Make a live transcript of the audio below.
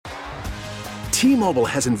T-Mobile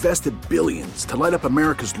has invested billions to light up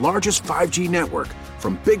America's largest 5G network,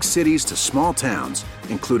 from big cities to small towns,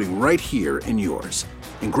 including right here in yours.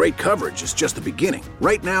 And great coverage is just the beginning.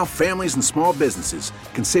 Right now, families and small businesses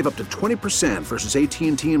can save up to 20% versus AT&T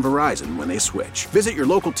and Verizon when they switch. Visit your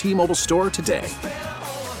local T-Mobile store today.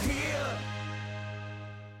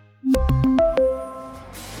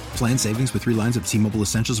 Plan savings with 3 lines of T-Mobile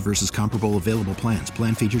Essentials versus comparable available plans.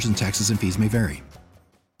 Plan features and taxes and fees may vary.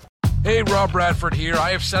 Hey, Rob Bradford here. I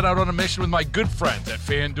have set out on a mission with my good friends at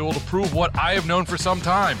FanDuel to prove what I have known for some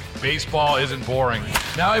time. Baseball isn't boring.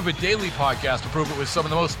 Now I have a daily podcast to prove it with some of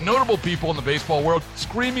the most notable people in the baseball world,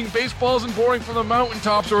 screaming baseball isn't boring from the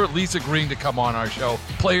mountaintops, or at least agreeing to come on our show.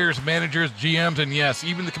 Players, managers, GMs, and yes,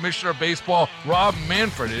 even the commissioner of baseball, Rob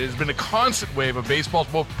Manfred. It has been a constant wave of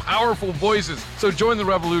baseball's most powerful voices. So join the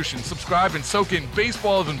revolution. Subscribe and soak in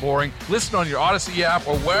Baseball Isn't Boring. Listen on your Odyssey app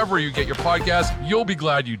or wherever you get your podcast. You'll be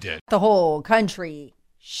glad you did. The whole country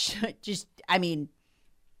just, in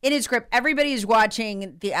its grip. Everybody is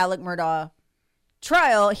watching the Alec Murdaugh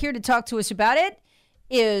trial. Here to talk to us about it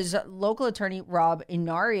is local attorney Rob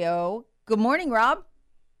Inario. Good morning, Rob.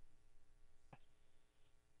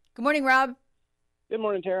 Good morning, Rob. Good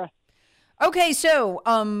morning, Tara. Okay, so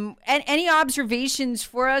any observations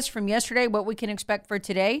for us from yesterday, what we can expect for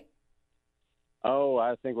today? Oh,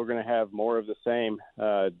 I think we're going to have more of the same.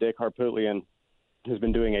 Dick Harpootlian has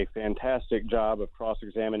been doing a fantastic job of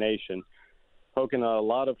cross-examination, poking a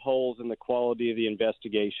lot of holes in the quality of the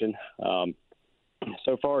investigation.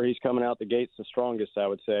 So far, he's coming out the gates the strongest, I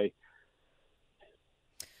would say.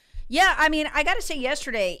 Yeah, I got to say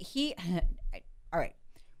yesterday, all right,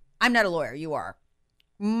 I'm not a lawyer, you are.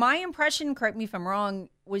 My impression, correct me if I'm wrong,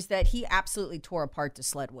 was that he absolutely tore apart the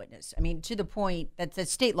sled witness. To the point that the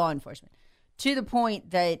state law enforcement, to the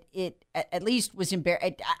point that it at least was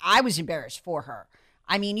I was embarrassed for her.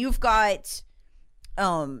 You've got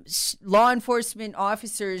law enforcement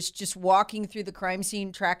officers just walking through the crime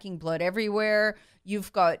scene, tracking blood everywhere.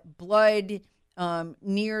 You've got blood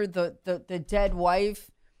near the dead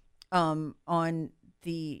wife on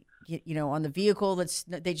the on the vehicle.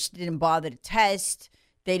 They just didn't bother to test.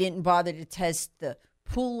 They didn't bother to test the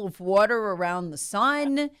pool of water around the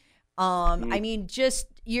son. I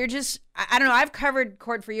don't know. I've covered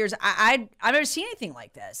court for years. I've never seen anything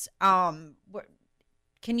like this. And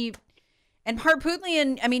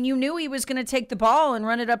Harpootlian, you knew he was going to take the ball and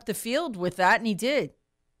run it up the field with that, and he did.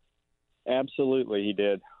 Absolutely, he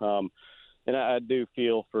did. And I do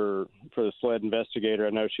feel for the sled investigator.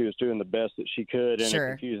 I know she was doing the best that she could in a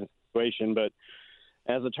confusing situation, but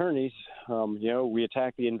as attorneys, we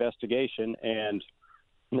attack the investigation, and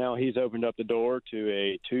now he's opened up the door to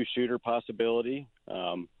a 2-shooter possibility,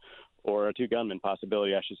 or a 2-gunman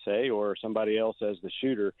possibility, I should say, or somebody else as the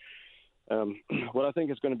shooter. What I think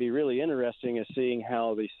is going to be really interesting is seeing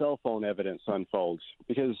how the cell phone evidence unfolds,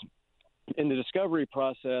 because in the discovery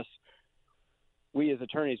process, we as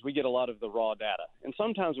attorneys, we get a lot of the raw data, and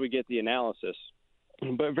sometimes we get the analysis,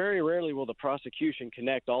 but very rarely will the prosecution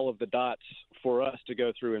connect all of the dots for us to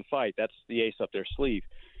go through and fight. That's the ace up their sleeve.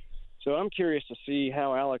 So I'm curious to see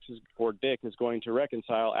how Dick is going to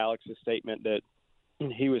reconcile Alex's statement that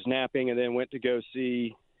he was napping and then went to go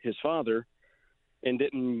see his father and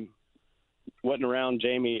wasn't around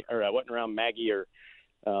Maggie or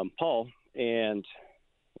Paul. And,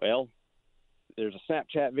 well, there's a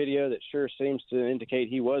Snapchat video that sure seems to indicate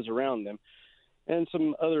he was around them, and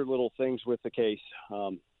some other little things with the case.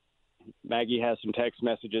 Maggie has some text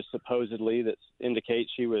messages supposedly that indicate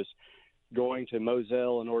she was going to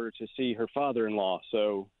Moselle in order to see her father-in-law.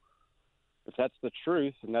 So if that's the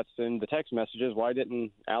truth and that's in the text messages, why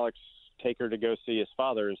didn't Alex take her to go see his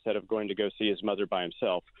father instead of going to go see his mother by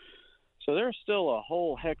himself? So there's still a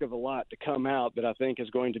whole heck of a lot to come out that I think is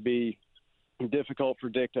going to be difficult for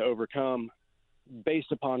Dick to overcome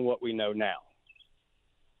based upon what we know now.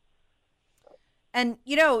 And,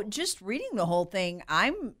 just reading the whole thing,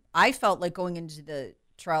 I felt like going into the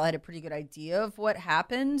trial, I had a pretty good idea of what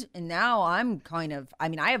happened. And now I'm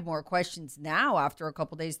I have more questions now after a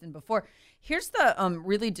couple days than before. Here's the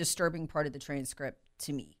really disturbing part of the transcript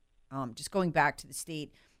to me. Just going back to the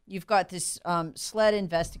state, you've got this sled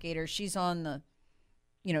investigator. She's on the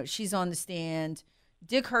stand.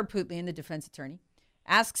 Dick Harpootlian, the defense attorney,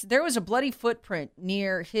 asks, there was a bloody footprint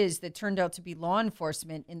near his that turned out to be law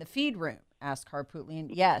enforcement in the feed room. Asked Harpootlian.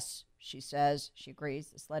 Yes, she says. She agrees.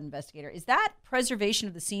 The sled investigator. Is that preservation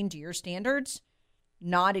of the scene to your standards?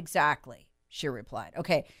 Not exactly, she replied.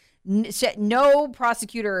 Okay. No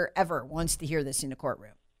prosecutor ever wants to hear this in a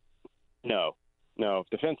courtroom. No.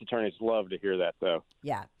 Defense attorneys love to hear that, though.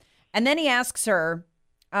 Yeah. And then he asks her,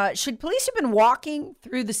 should police have been walking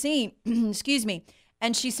through the scene? Excuse me.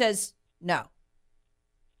 And she says, no.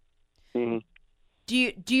 Mm-hmm.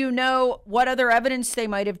 Do you know what other evidence they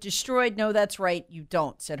might have destroyed? No, that's right. You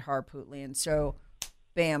don't, said Harpootlian. So,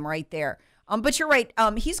 bam, right there. But you're right.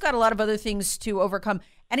 He's got a lot of other things to overcome.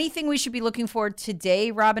 Anything we should be looking for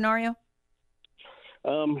today, Rob and Ario?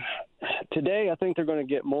 Today, I think they're going to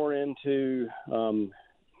get more into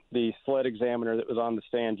the sled examiner that was on the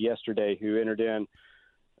stand yesterday, who entered in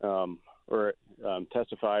or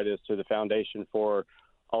testified as to the foundation for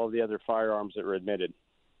all of the other firearms that were admitted.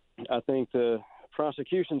 I think the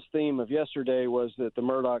prosecution's theme of yesterday was that the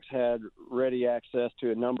Murdaughs had ready access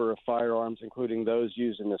to a number of firearms, including those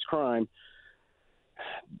used in this crime.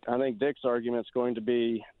 I think Dick's argument is going to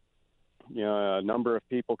be, a number of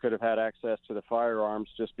people could have had access to the firearms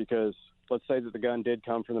just because, let's say that the gun did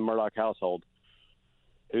come from the Murdaugh household.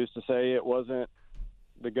 Who's to say it wasn't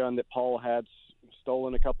the gun that Paul had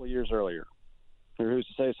stolen a couple of years earlier? Or who's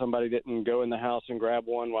to say somebody didn't go in the house and grab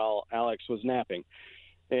one while Alex was napping?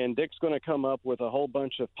 And Dick's going to come up with a whole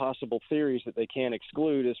bunch of possible theories that they can't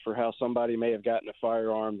exclude as for how somebody may have gotten a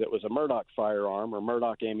firearm that was a Murdaugh firearm or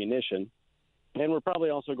Murdaugh ammunition. And we're probably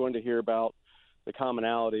also going to hear about the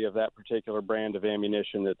commonality of that particular brand of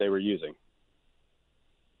ammunition that they were using.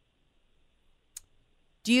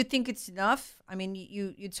 Do you think it's enough? I mean,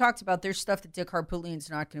 you talked about there's stuff that Dick Harpootlian's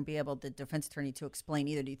not going to be able, the defense attorney, to explain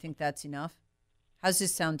either. Do you think that's enough? How's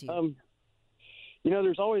this sound to you?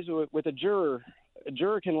 There's always, with a juror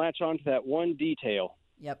can latch on to that one detail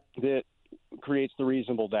that creates the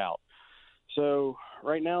reasonable doubt. So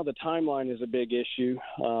right now the timeline is a big issue.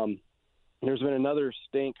 There's been another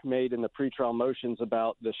stink made in the pretrial motions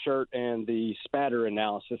about the shirt and the spatter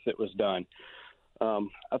analysis that was done.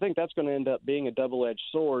 I think that's going to end up being a double-edged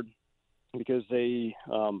sword because they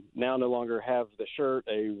now no longer have the shirt.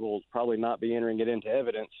 They will probably not be entering it into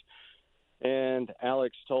evidence. And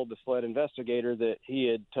Alex told the sled investigator that he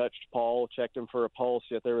had touched Paul, checked him for a pulse,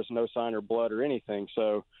 yet there was no sign or blood or anything.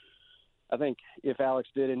 So I think if Alex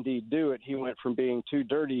did indeed do it, he went from being too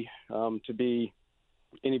dirty to be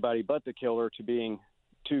anybody but the killer to being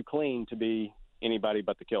too clean to be anybody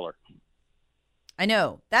but the killer. I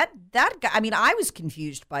know. That guy, I mean, I was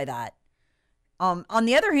confused by that. On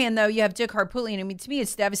the other hand, though, you have Dick Harpootlian. I mean, to me,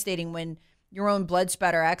 it's devastating when your own blood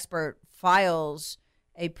spatter expert files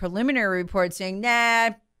a preliminary report saying,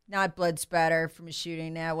 nah, not blood spatter from a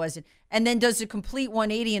shooting. Nah, it wasn't. And then does a complete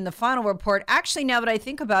 180 in the final report. Actually, now that I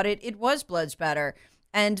think about it, it was blood spatter.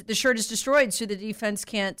 And the shirt is destroyed, so the defense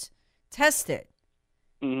can't test it.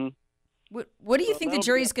 Mm-hmm. What do you think the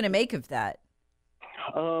jury's going to make of that?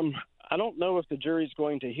 I don't know if the jury's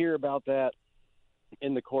going to hear about that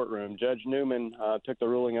in the courtroom. Judge Newman took the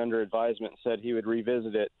ruling under advisement and said he would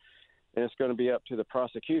revisit it. And it's going to be up to the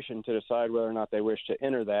prosecution to decide whether or not they wish to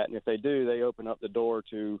enter that. And if they do, they open up the door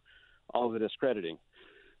to all the discrediting.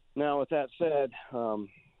 Now, with that said,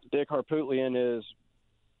 Dick Harpootlian is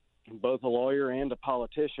both a lawyer and a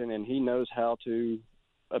politician, and he knows how to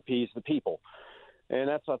appease the people. And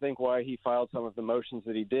that's, I think, why he filed some of the motions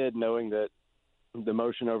that he did, knowing that the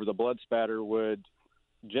motion over the blood spatter would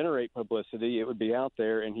generate publicity. It would be out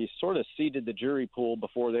there, and he sort of seeded the jury pool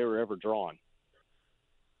before they were ever drawn.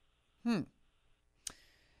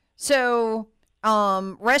 So,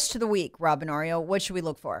 rest of the week, Rob and Ario, what should we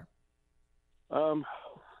look for?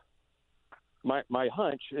 My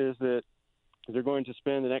hunch is that they're going to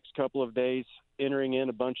spend the next couple of days entering in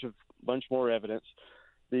a bunch more evidence.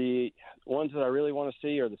 The ones that I really want to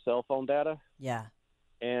see are the cell phone data. Yeah.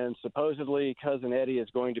 And supposedly Cousin Eddie is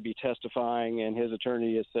going to be testifying, and his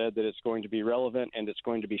attorney has said that it's going to be relevant and it's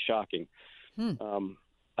going to be shocking.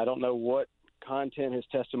 I don't know what content his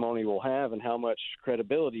testimony will have and how much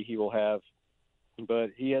credibility he will have,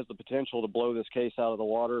 but he has the potential to blow this case out of the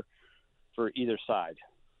water for either side.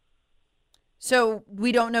 So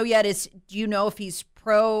we don't know yet. Do you know if he's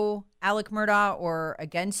pro Alec Murdaugh or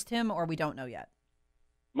against him, or we don't know yet?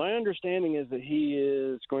 My understanding is that he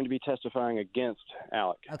is going to be testifying against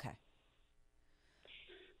Alec. Okay.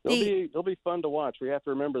 They'll be fun to watch. We have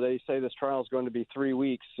to remember they say this trial is going to be 3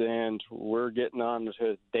 weeks, and we're getting on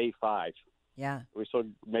to day 5. Yeah. We saw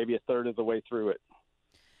maybe a third of the way through it.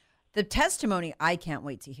 The testimony I can't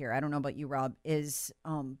wait to hear, I don't know about you, Rob, is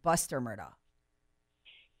Buster Murdaugh.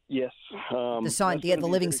 Yes. The son, the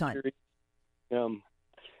living son.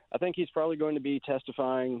 I think he's probably going to be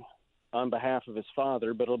testifying on behalf of his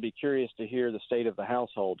father, but it'll be curious to hear the state of the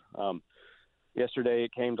household. Yesterday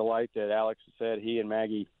it came to light that Alex said he and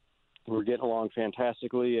Maggie were getting along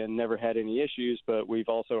fantastically and never had any issues, but we've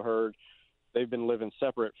also heard they've been living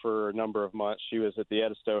separate for a number of months. She was at the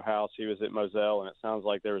Edisto house, he was at Moselle, and it sounds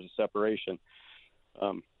like there was a separation.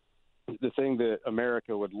 The thing that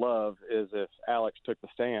America would love is if Alex took the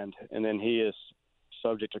stand and then he is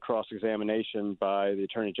subject to cross-examination by the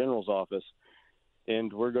Attorney General's office.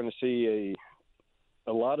 And we're going to see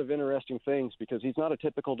a lot of interesting things because he's not a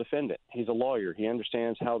typical defendant. He's a lawyer. He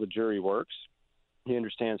understands how the jury works. He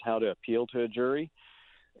understands how to appeal to a jury.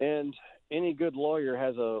 And any good lawyer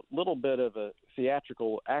has a little bit of a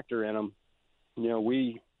theatrical actor in him. You know,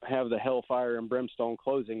 we have the hellfire and brimstone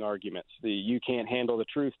closing arguments, the you can't handle the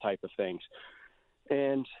truth type of things.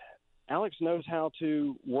 And Alex knows how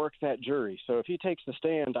to work that jury. So if he takes the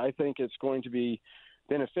stand, I think it's going to be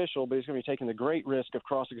beneficial, but he's going to be taking the great risk of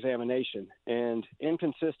cross-examination. And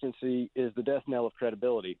inconsistency is the death knell of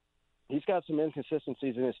credibility. He's got some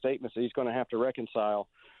inconsistencies in his statements that he's going to have to reconcile.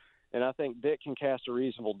 And I think Dick can cast a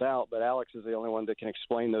reasonable doubt, but Alex is the only one that can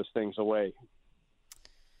explain those things away.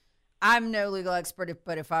 I'm no legal expert,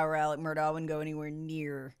 but if I were Alec Murdaugh, I wouldn't go anywhere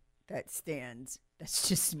near that stand. That's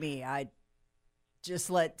just me. I'd just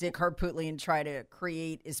let Dick Harpootlian try to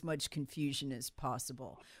create as much confusion as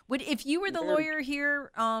possible. If you were the lawyer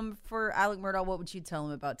here for Alec Murdaugh, what would you tell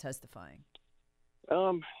him about testifying?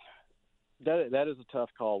 That is a tough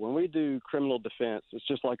call. When we do criminal defense, it's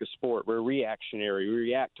just like a sport. We're reactionary. We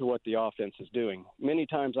react to what the offense is doing. Many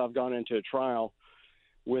times I've gone into a trial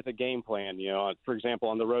with a game plan. You know, for example,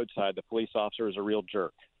 on the roadside, the police officer is a real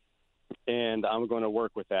jerk. And I'm going to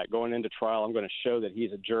work with that. Going into trial, I'm going to show that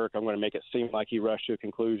he's a jerk. I'm going to make it seem like he rushed to a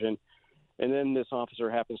conclusion. And then this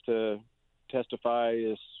officer happens to testify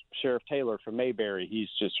as Sheriff Taylor from Mayberry. He's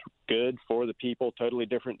just good for the people, totally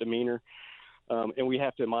different demeanor. And we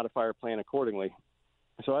have to modify our plan accordingly.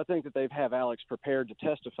 So I think that they have Alex prepared to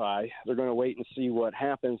testify. They're going to wait and see what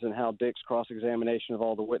happens and how Dick's cross-examination of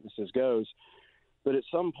all the witnesses goes. But at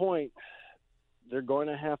some point, they're going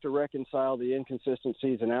to have to reconcile the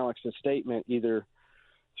inconsistencies in Alex's statement, either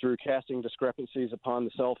through casting discrepancies upon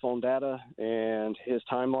the cell phone data and his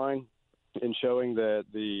timeline and showing that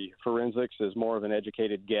the forensics is more of an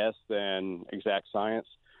educated guess than exact science,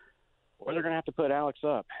 or they're going to have to put Alex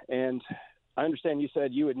up. And I understand you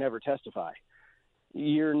said you would never testify.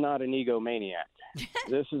 You're not an egomaniac.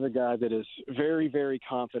 This is a guy that is very, very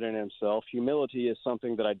confident in himself. Humility is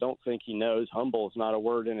something that I don't think he knows. Humble is not a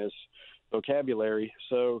word in his vocabulary.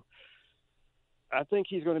 So I think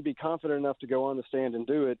he's going to be confident enough to go on the stand and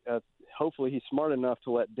do it. Hopefully he's smart enough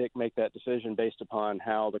to let Dick make that decision based upon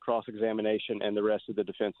how the cross-examination and the rest of the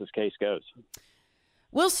defense's case goes.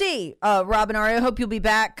 We'll see. Robin Ario, hope you'll be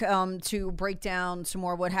back to break down some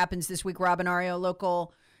more what happens this week. Robin Ario,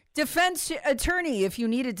 local defense attorney. If you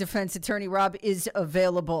need a defense attorney, Rob is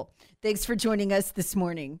available. Thanks for joining us this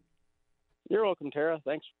morning. You're welcome, Tara.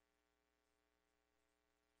 Thanks.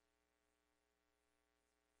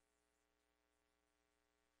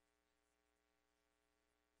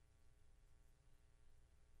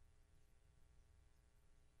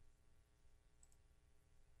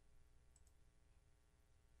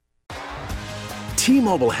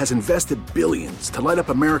 T-Mobile has invested billions to light up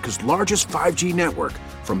America's largest 5G network,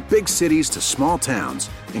 from big cities to small towns,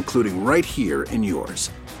 including right here in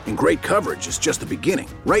yours. And great coverage is just the beginning.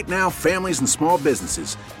 Right now, families and small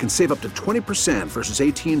businesses can save up to 20% versus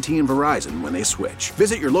AT&T and Verizon when they switch.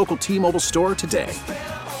 Visit your local T-Mobile store today.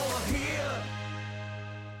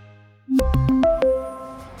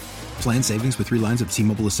 Plan savings with 3 lines of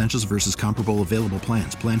T-Mobile Essentials versus comparable available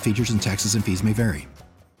plans. Plan features and taxes and fees may vary.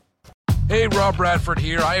 Hey, Rob Bradford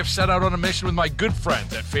here. I have set out on a mission with my good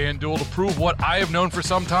friends at FanDuel to prove what I have known for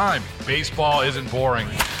some time. Baseball isn't boring.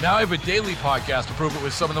 Now I have a daily podcast to prove it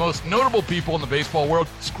with some of the most notable people in the baseball world,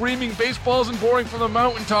 screaming baseball isn't boring from the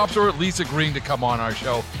mountaintops, or at least agreeing to come on our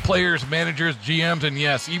show. Players, managers, GMs, and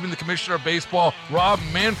yes, even the commissioner of baseball, Rob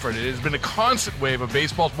Manfred. It has been a constant wave of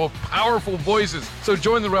baseball's most powerful voices. So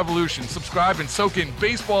join the revolution. Subscribe and soak in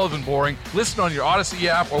Baseball Isn't Boring. Listen on your Odyssey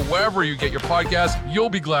app or wherever you get your podcasts. You'll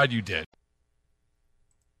be glad you did.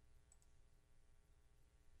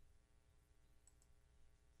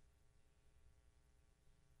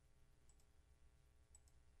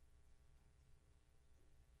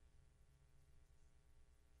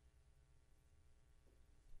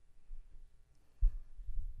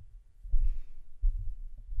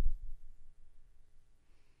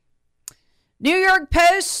 New York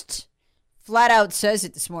Post flat out says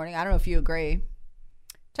it this morning. I don't know if you agree.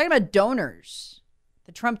 Talking about donors.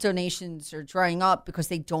 The Trump donations are drying up because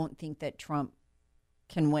they don't think that Trump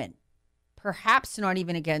can win. Perhaps not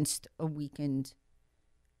even against a weakened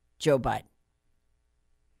Joe Biden.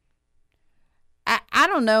 I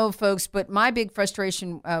don't know, folks, but my big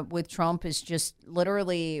frustration with Trump is just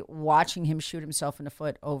literally watching him shoot himself in the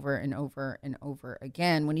foot over and over and over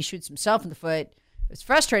again. When he shoots himself in the foot, it's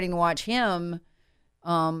frustrating to watch him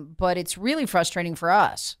But it's really frustrating for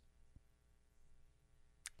us.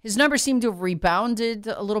 His numbers seem to have rebounded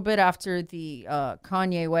a little bit after the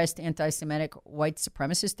Kanye West anti-Semitic white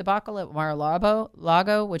supremacist debacle at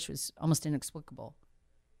Mar-a-Lago, which was almost inexplicable.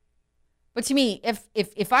 But to me,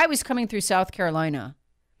 if I was coming through South Carolina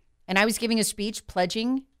and I was giving a speech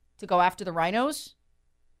pledging to go after the rhinos,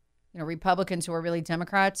 Republicans who are really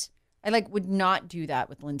Democrats, I would not do that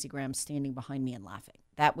with Lindsey Graham standing behind me and laughing.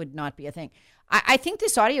 That would not be a thing. I think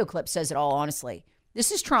this audio clip says it all, honestly.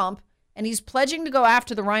 This is Trump, and he's pledging to go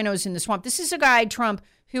after the rhinos in the swamp. This is a guy, Trump,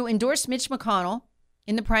 who endorsed Mitch McConnell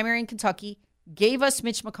in the primary in Kentucky, gave us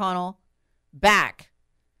Mitch McConnell back.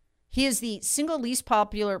 He is the single least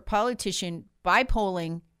popular politician by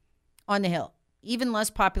polling on the Hill, even less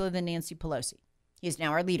popular than Nancy Pelosi. He is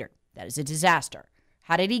now our leader. That is a disaster.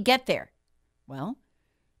 How did he get there? Well,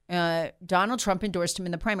 Donald Trump endorsed him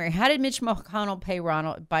in the primary. How did Mitch McConnell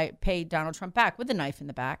pay Donald Trump back? With a knife in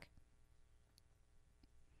the back.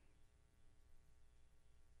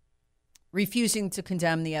 Refusing to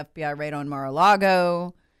condemn the FBI raid on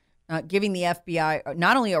Mar-a-Lago, giving the FBI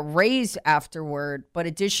not only a raise afterward, but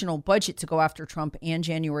additional budget to go after Trump and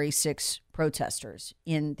January 6 protesters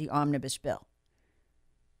in the omnibus bill.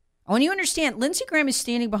 And when you understand, Lindsey Graham is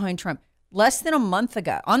standing behind Trump less than a month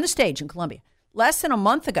ago on the stage in Columbia. Less than a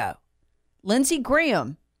month ago, Lindsey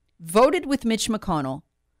Graham voted with Mitch McConnell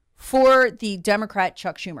for the Democrat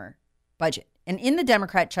Chuck Schumer budget. And in the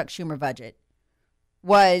Democrat Chuck Schumer budget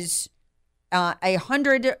was a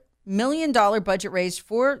 $100 million budget raise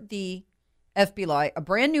for the FBI, a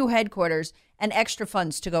brand new headquarters, and extra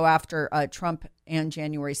funds to go after Trump and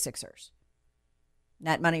January 6ers.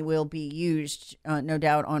 That money will be used, no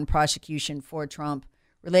doubt, on prosecution for Trump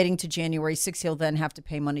relating to January 6th. He'll then have to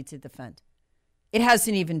pay money to defend. It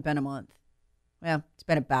hasn't even been a month. Well, it's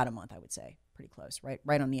been about a month, I would say. Pretty close,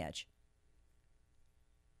 right on the edge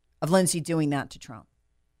of Lindsey doing that to Trump.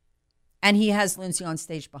 And he has Lindsey on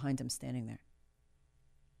stage behind him standing there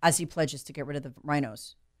as he pledges to get rid of the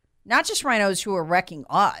rhinos. Not just rhinos who are wrecking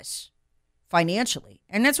us financially.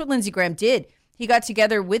 And that's what Lindsey Graham did. He got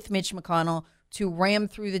together with Mitch McConnell to ram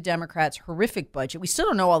through the Democrats' horrific budget. We still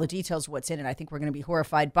don't know all the details of what's in it. I think we're going to be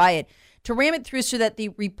horrified by it. To ram it through so that the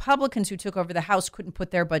Republicans who took over the House couldn't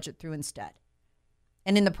put their budget through instead.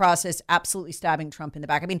 And in the process, absolutely stabbing Trump in the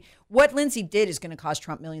back. I mean, what Lindsey did is going to cost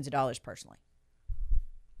Trump millions of dollars personally.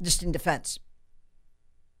 Just in defense.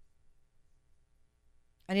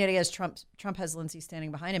 And yet he has Trump has Lindsey standing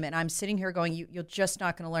behind him. And I'm sitting here going, you're just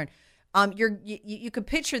not going to learn. You could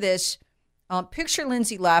picture this. Picture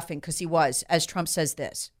Lindsey laughing, because he was, as Trump says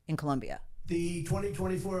this in Columbia. The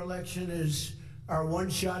 2024 election is our one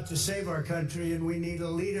shot to save our country, and we need a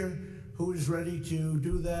leader who is ready to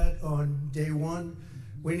do that on day one.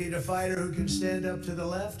 We need a fighter who can stand up to the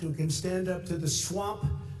left, who can stand up to the swamp,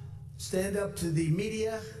 stand up to the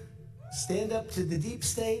media, stand up to the deep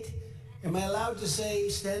state. Am I allowed to say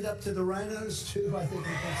stand up to the rhinos, too? I think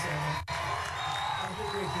we can say that. I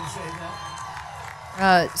think we can say that.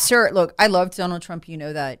 Sir, look, I love Donald Trump, you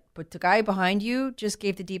know that. But the guy behind you just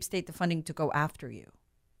gave the deep state the funding to go after you.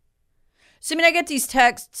 So, I get these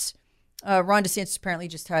texts. Ron DeSantis apparently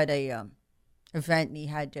just had a event, and he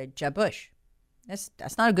had Jeb Bush.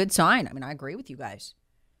 That's not a good sign. I agree with you guys.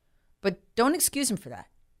 But don't excuse him for that.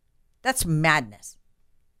 That's madness.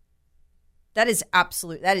 That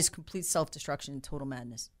is complete self-destruction and total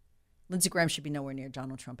madness. Lindsey Graham should be nowhere near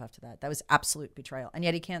Donald Trump after that. That was absolute betrayal. And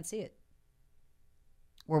yet he can't see it.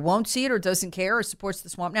 Or won't see it, or doesn't care, or supports the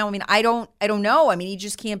swamp now. I don't know. He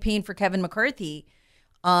just campaigned for Kevin McCarthy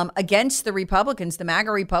against the Republicans, the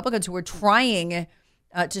MAGA Republicans, who were trying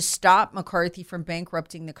to stop McCarthy from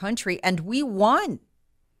bankrupting the country, and we won.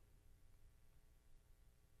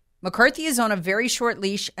 McCarthy is on a very short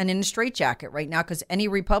leash and in a straitjacket right now, because any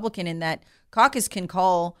Republican in that caucus can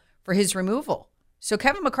call for his removal. So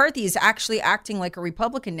Kevin McCarthy is actually acting like a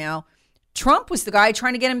Republican now. Trump was the guy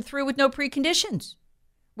trying to get him through with no preconditions.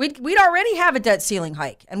 We'd already have a debt ceiling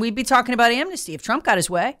hike, and we'd be talking about amnesty if Trump got his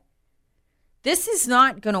way. This is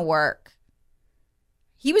not going to work.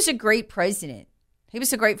 He was a great president. He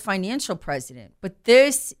was a great financial president, but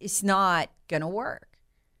this is not going to work.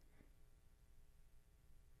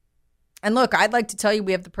 And look, I'd like to tell you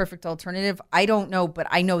we have the perfect alternative. I don't know, but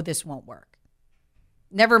I know this won't work.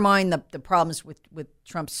 Never mind the problems with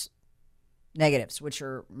Trump's negatives, which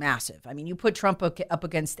are massive. You put Trump up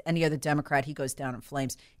against any other Democrat, he goes down in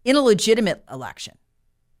flames in a legitimate election.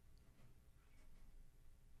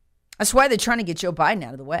 That's why they're trying to get Joe Biden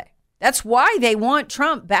out of the way. That's why they want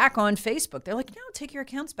Trump back on Facebook. They're like, no, take your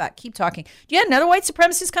accounts back. Keep talking. Do you have another white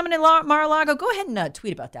supremacist coming in Mar-a-Lago? Go ahead and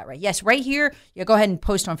tweet about that, right? Yes, right here. Yeah, go ahead and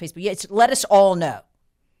post on Facebook. Yes, let us all know.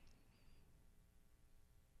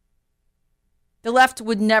 The left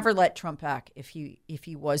would never let Trump back if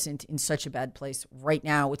he wasn't in such a bad place right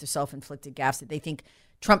now with the self-inflicted gaffes that they think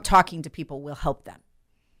Trump talking to people will help them.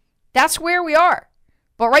 That's where we are.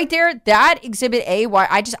 But right there, that Exhibit A, why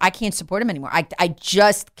I can't support him anymore. I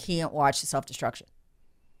just can't watch the self-destruction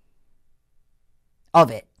of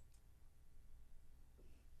it.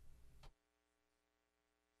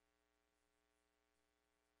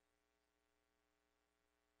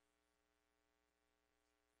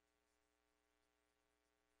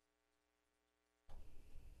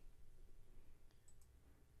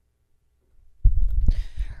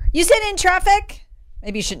 You sit in traffic?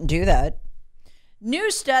 Maybe you shouldn't do that.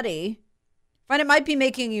 New study find it might be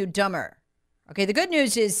making you dumber. Okay, the good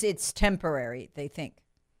news is it's temporary, they think.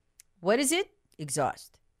 What is it?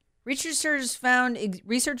 Exhaust. Researchers found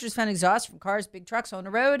exhaust from cars, big trucks on the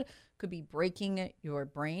road could be breaking your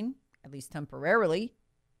brain, at least temporarily.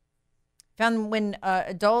 Found when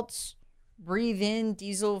adults breathe in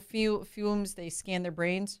diesel fumes, they scan their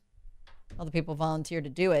brains. All the people volunteer to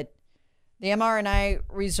do it. The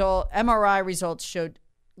MRI results showed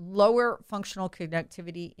lower functional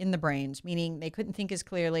connectivity in the brains, meaning they couldn't think as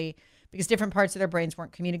clearly because different parts of their brains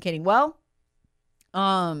weren't communicating well.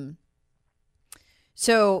 And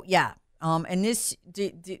this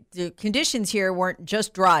the conditions here weren't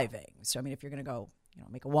just driving. So I mean, if you're going to go,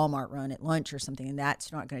 make a Walmart run at lunch or something, and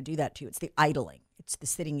that's not going to do that to you. It's the idling. It's the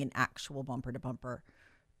sitting in actual bumper to bumper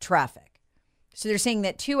traffic. So they're saying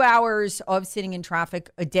that 2 hours of sitting in traffic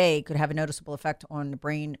a day could have a noticeable effect on the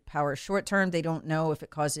brain power short term. They don't know if it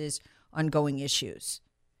causes ongoing issues.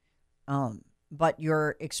 But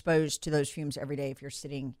you're exposed to those fumes every day if you're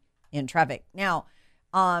sitting in traffic. Now,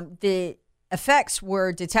 the effects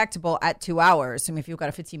were detectable at 2 hours. I mean, if you've got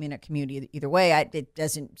a 15-minute commute either way, it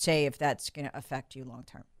doesn't say if that's going to affect you long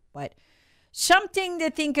term. But something to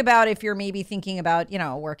think about if you're maybe thinking about,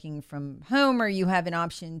 working from home or you have an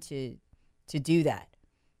option to do that.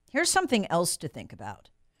 Here's something else to think about.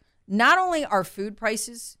 Not only are food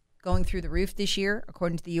prices going through the roof this year,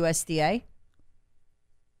 according to the USDA,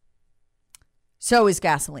 so is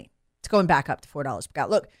gasoline. It's going back up to $4 per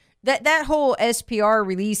gallon. Look, that whole SPR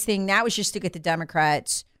release thing, that was just to get the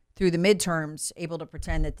Democrats through the midterms able to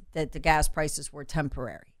pretend that the gas prices were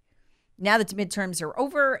temporary. Now that the midterms are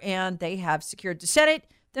over and they have secured the Senate,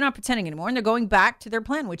 they're not pretending anymore, and they're going back to their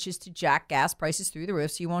plan, which is to jack gas prices through the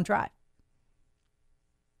roof so you won't drive.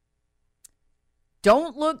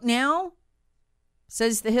 Don't look now,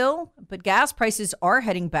 says The Hill, but gas prices are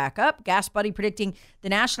heading back up. Gas Buddy predicting the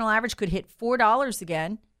national average could hit $4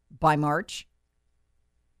 again by March.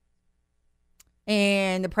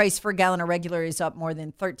 And the price for a gallon of regular is up more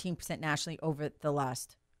than 13% nationally over the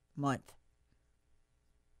last month.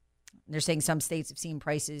 They're saying some states have seen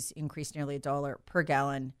prices increase nearly $1 per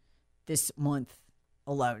gallon this month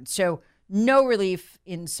alone. So no relief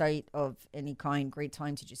in sight of any kind. Great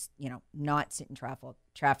time to just, not sit in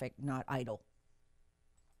traffic, not idle.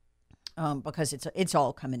 Because it's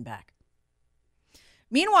all coming back.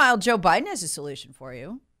 Meanwhile, Joe Biden has a solution for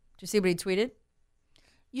you. Did you see what he tweeted?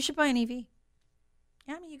 You should buy an EV.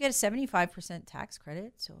 Yeah, you get a 75% tax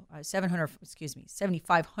credit. So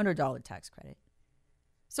 $7,500 tax credit.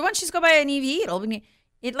 So why don't you just go buy an EV? It'll be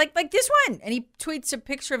like this one. And he tweets a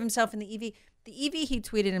picture of himself in the EV. The EV he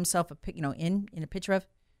tweeted himself in a picture of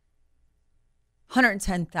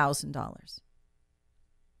 $110,000.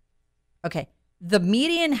 Okay, the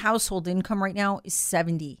median household income right now is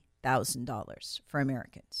 $70,000 for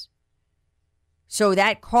Americans. So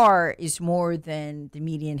that car is more than the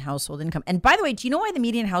median household income. And by the way, do you know why the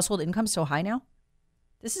median household income is so high now?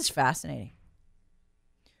 This is fascinating.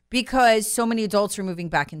 Because so many adults are moving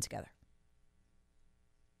back in together.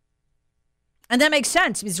 And that makes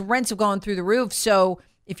sense because rents have gone through the roof. So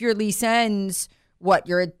if your lease ends,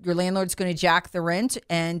 your landlord's going to jack the rent,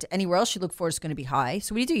 and anywhere else you look for is going to be high.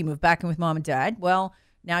 So what do? You move back in with mom and dad. Well,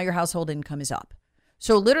 now your household income is up.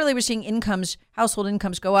 So literally we're seeing household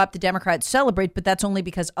incomes go up. The Democrats celebrate, but that's only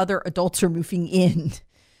because other adults are moving in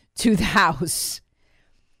to the house.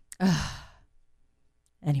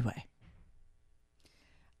 Anyway,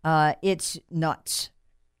 it's nuts.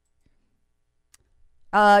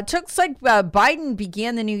 Looks like Biden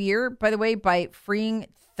began the new year, by the way, by freeing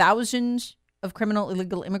thousands of criminal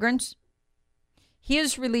illegal immigrants. He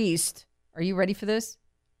has released, are you ready for this?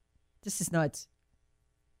 This is nuts.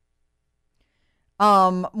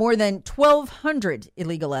 More than 1,200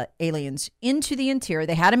 illegal aliens into the interior.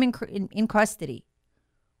 They had them in custody.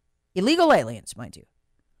 Illegal aliens, mind you,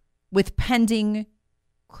 with pending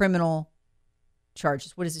criminal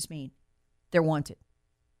charges. What does this mean? They're wanted.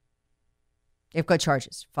 They've got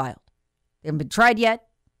charges filed. They haven't been tried yet,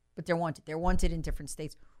 but they're wanted. They're wanted in different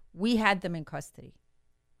states. We had them in custody,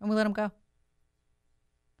 and we let them go.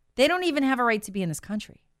 They don't even have a right to be in this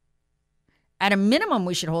country. At a minimum,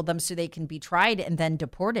 we should hold them so they can be tried and then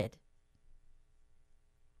deported.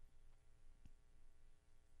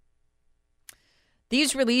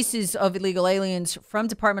 These releases of illegal aliens from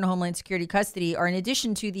Department of Homeland Security custody are in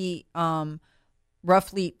addition to the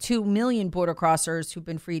roughly 2 million border crossers who've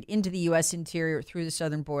been freed into the U.S. interior through the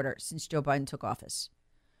southern border since Joe Biden took office,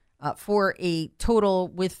 for a total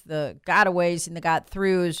with the gotaways and the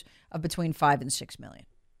got-throughs of between 5 and 6 million.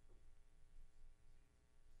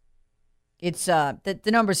 It's the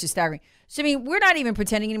numbers are staggering. So, I mean, we're not even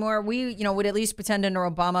pretending anymore. We, would at least pretend under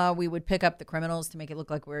Obama we would pick up the criminals to make it look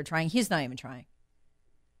like we were trying. He's not even trying.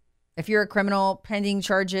 If you're a criminal pending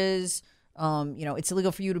charges, it's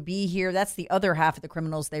illegal for you to be here. That's the other half of the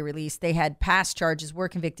criminals they released. They had past charges, were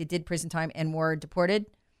convicted, did prison time, and were deported.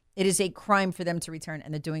 It is a crime for them to return,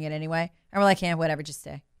 and they're doing it anyway. And we're like, yeah, whatever, just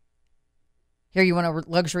stay. Here, you want a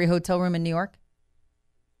luxury hotel room in New York?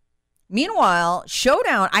 Meanwhile,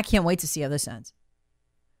 Showdown, I can't wait to see how this ends.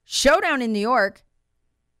 Showdown in New York,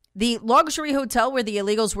 the luxury hotel where the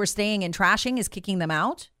illegals were staying and trashing is kicking them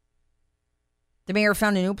out. The mayor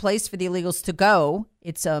found a new place for the illegals to go.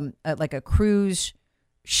 It's like a cruise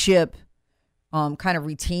ship kind of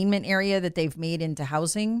retainment area that they've made into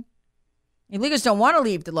housing. Illegals don't want to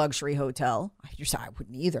leave the luxury hotel. I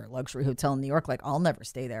wouldn't either. Luxury hotel in New York, like I'll never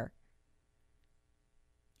stay there.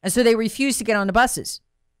 And so they refused to get on the buses.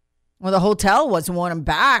 Well, the hotel wasn't wanting them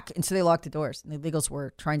back, and so they locked the doors. And the illegals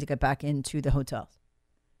were trying to get back into the hotels.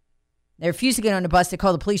 They refused to get on the bus. They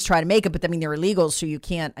called the police, try to make it, but they're illegals, so you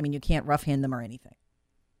can't roughhand them or anything.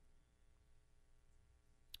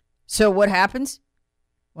 So what happens?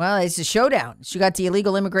 Well, it's a showdown. So you got the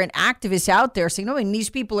illegal immigrant activists out there saying, no, these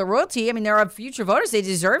people are royalty. I mean, they're future voters. They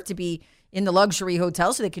deserve to be in the luxury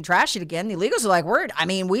hotel so they can trash it again. The illegals are like,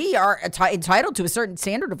 we are entitled to a certain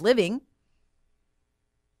standard of living.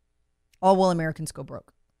 All will Americans go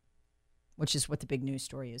broke, which is what the big news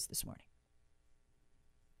story is this morning.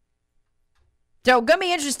 So going to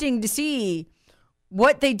be interesting to see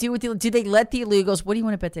what they do with do they let the illegals, what do you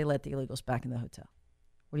want to bet they let the illegals back in the hotel?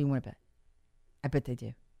 What do you want to bet? I bet they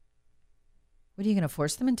do. What are you going to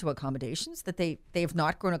force them into accommodations that they have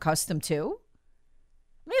not grown accustomed to?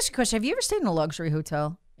 Let me ask you a question. Have you ever stayed in a luxury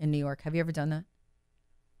hotel in New York? Have you ever done that?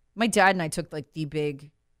 My dad and I took like the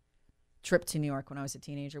big trip to New York when I was a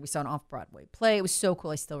teenager. We saw an off-Broadway play. It was so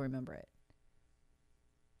cool. I still remember it.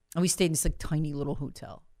 And we stayed in this like tiny little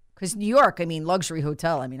hotel. Because New York, luxury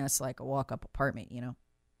hotel, that's like a walk-up apartment,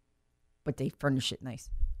 But they furnish it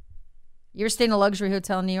nice. You ever stayed in a luxury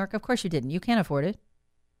hotel in New York? Of course you didn't. You can't afford it.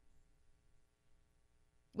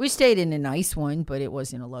 We stayed in a nice one, but it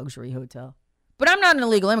wasn't a luxury hotel. But I'm not an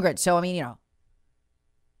illegal immigrant, so,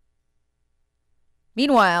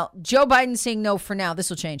 Meanwhile, Joe Biden saying no for now,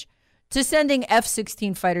 this will change, to sending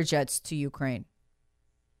F-16 fighter jets to Ukraine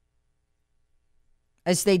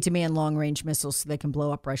as they demand long-range missiles so they can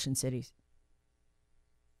blow up Russian cities.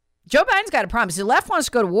 Joe Biden's got a promise. The left wants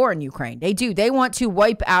to go to war in Ukraine. They do. They want to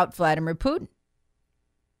wipe out Vladimir Putin.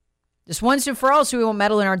 Just once and for all, so we won't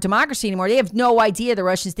meddle in our democracy anymore. They have no idea the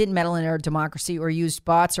Russians didn't meddle in our democracy or used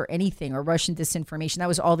bots or anything or Russian disinformation. That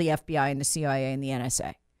was all the FBI and the CIA and the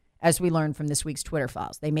NSA, as we learned from this week's Twitter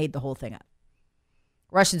files. They made the whole thing up.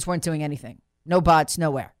 Russians weren't doing anything. No bots,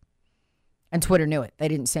 nowhere. And Twitter knew it. They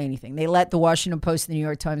didn't say anything. They let the Washington Post and the New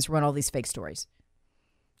York Times run all these fake stories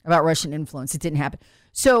about Russian influence. It didn't happen.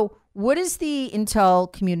 So what does the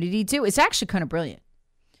intel community do? It's actually kind of brilliant.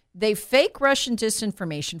 They fake Russian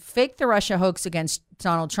disinformation, fake the Russia hoax against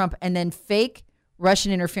Donald Trump, and then fake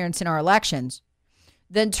Russian interference in our elections,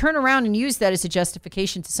 then turn around and use that as a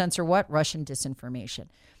justification to censor what? Russian disinformation.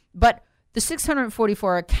 But the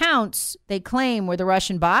 644 accounts they claim were the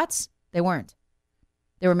Russian bots, they weren't.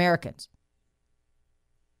 They were Americans.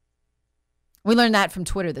 We learned that from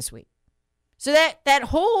Twitter this week. So that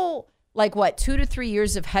whole, 2 to 3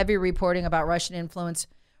 years of heavy reporting about Russian influence,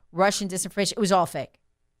 Russian disinformation, it was all fake.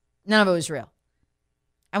 None of it was real.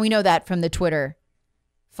 And we know that from the Twitter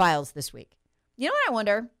files this week. You know what I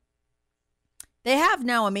wonder? They have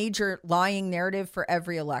now a major lying narrative for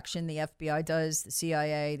every election. The FBI does, the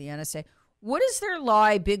CIA, the NSA. What is their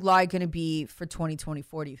big lie going to be for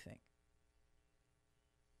 2024, do you think?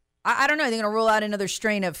 I don't know. Are they going to roll out another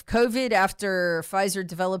strain of COVID after Pfizer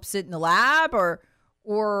develops it in the lab?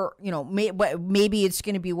 Or maybe it's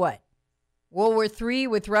going to be what? World War III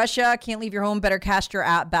with Russia, can't leave your home, better cast your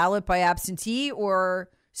ballot by absentee, or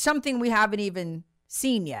something we haven't even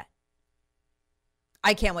seen yet.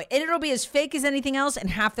 I can't wait. And it'll be as fake as anything else, and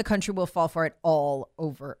half the country will fall for it all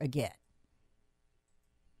over again.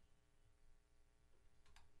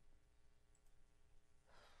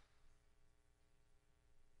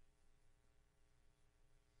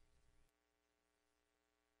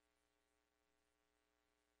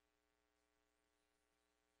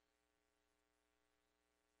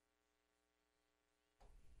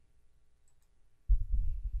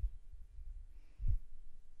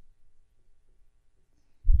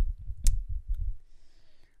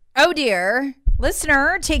 Oh, dear.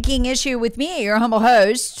 Listener taking issue with me, your humble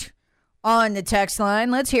host, on the text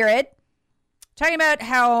line. Let's hear it. Talking about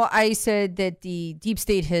how I said that the deep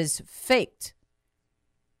state has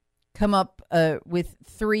come up with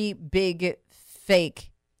 3 big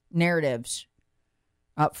fake narratives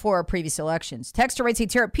for our previous elections. Texter writes, hey,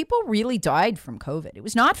 Tara, people really died from COVID. It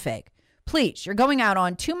was not fake. Please, you're going out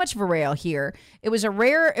on too much of a rail here. It was a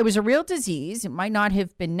real disease. It might not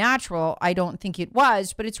have been natural. I don't think it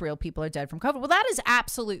was, but it's real. People are dead from COVID. Well, that is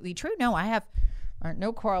absolutely true. No, I have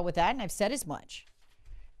no quarrel with that, and I've said as much.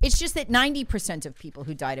 It's just that 90% of people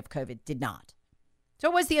who died of COVID did not. So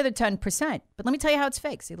it was the other 10%. But let me tell you how it's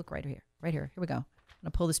fake. See, look right here. Right here. Here we go. I'm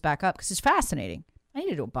going to pull this back up because it's fascinating. I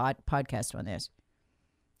need to do a podcast on this.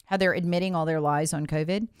 How they're admitting all their lies on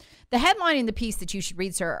COVID. The headline in the piece that you should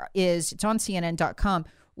read, sir, is, it's on CNN.com.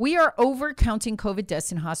 We are overcounting COVID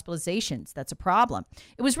deaths and hospitalizations. That's a problem.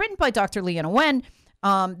 It was written by Dr. Leana Wen,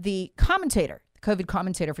 the COVID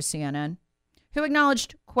commentator for CNN, who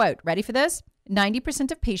acknowledged, quote, ready for this?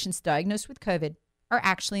 90% of patients diagnosed with COVID are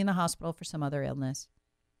actually in the hospital for some other illness.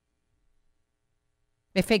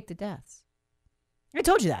 They faked the deaths. I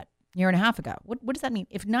told you that a year and a half ago. What does that mean?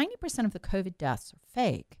 If 90% of the COVID deaths are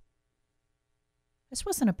fake, this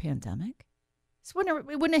wasn't a pandemic. It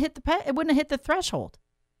wouldn't have hit the threshold.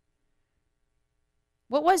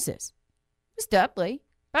 What was this? It was deadly.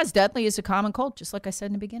 About as deadly as a common cold, just like I said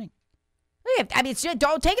in the beginning. I mean,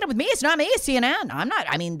 don't take it up with me. It's not me. It's CNN. I'm not.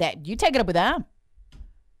 I mean, that you take it up with them.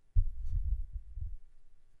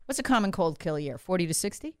 What's a common cold kill a year? 40 to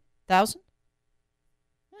 60,000?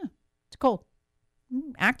 Yeah, it's a cold.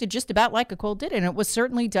 Acted just about like a cold did, and it was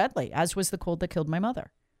certainly deadly, as was the cold that killed my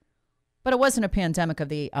mother. But it wasn't a pandemic of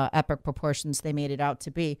the epic proportions they made it out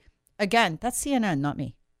to be. Again, that's CNN, not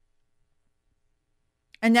me.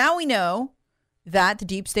 And now we know that the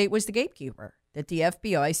deep state was the gatekeeper, that the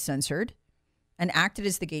FBI censored and acted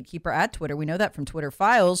as the gatekeeper at Twitter. We know that from Twitter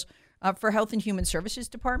files for Health and Human Services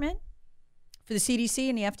Department, for the CDC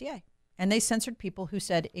and the FDA. And they censored people who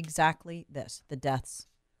said exactly this: the deaths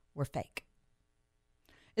were fake.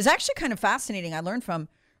 It's actually kind of fascinating. I learned from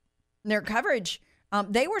their coverage.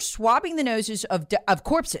 They were swabbing the noses of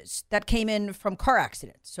corpses that came in from car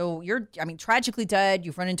accidents. So tragically dead.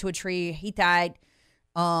 You've run into a tree. He died.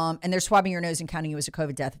 And they're swabbing your nose and counting you as a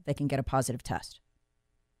COVID death if they can get a positive test.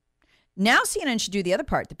 Now CNN should do the other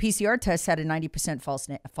part. The PCR test had a 90%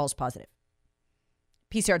 false positive.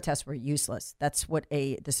 PCR tests were useless. That's what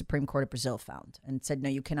the Supreme Court of Brazil found and said, no,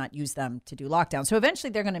 you cannot use them to do lockdown. So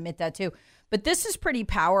eventually they're going to admit that too. But this is pretty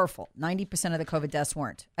powerful. 90% of the COVID deaths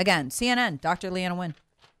weren't. Again, CNN, Dr. Leana Wen.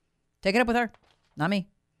 Take it up with her, not me.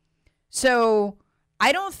 So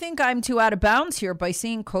I don't think I'm too out of bounds here by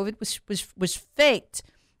saying COVID was faked.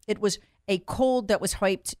 It was a cold that was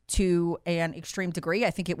hyped to an extreme degree.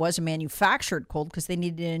 I think it was a manufactured cold because they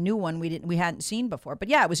needed a new one we hadn't seen before. But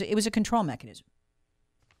yeah, it was a control mechanism.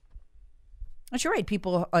 But you're right.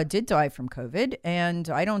 People did die from COVID, and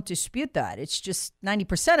I don't dispute that. It's just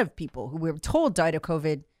 90% of people who we were told died of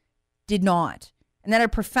COVID did not, and that had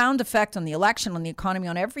a profound effect on the election, on the economy,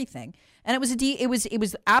 on everything. And it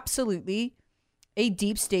was absolutely a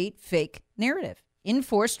deep state fake narrative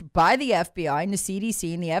enforced by the FBI and the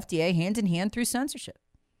CDC and the FDA hand in hand through censorship.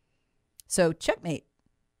 So checkmate.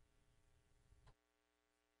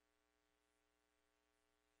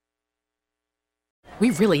 We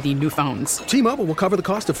really need new phones. T-Mobile will cover the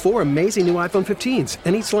cost of 4 amazing new iPhone 15s,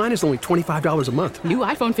 and each line is only $25 a month. New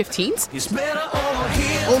iPhone 15s? It's better over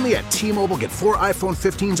here. Only at T-Mobile, get 4 iPhone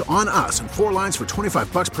 15s on us and 4 lines for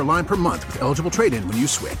 $25 per line per month with eligible trade-in when you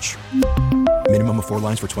switch. Minimum of 4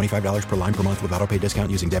 lines for $25 per line per month with autopay discount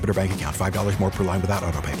using debit or bank account. $5 more per line without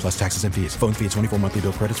autopay, plus taxes and fees. Phone fee at 24 monthly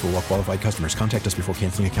bill credits for well-qualified customers. Contact us before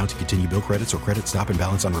canceling account to continue bill credits or credit stop and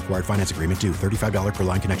balance on required finance agreement due. $35 per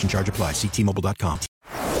line connection charge applies. See T-Mobile.com.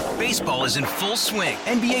 Baseball is in full swing.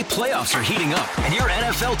 NBA playoffs are heating up, and your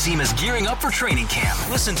NFL team is gearing up for training camp.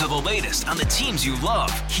 Listen to the latest on the teams you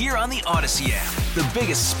love here on the Odyssey app. The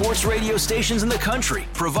biggest sports radio stations in the country,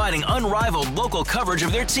 providing unrivaled local coverage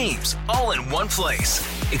of their teams, all in one place.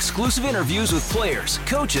 Exclusive interviews with players,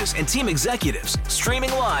 coaches, and team executives,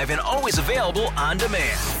 streaming live and always available on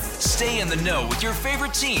demand. Stay in the know with your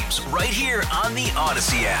favorite teams right here on the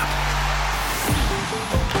Odyssey app.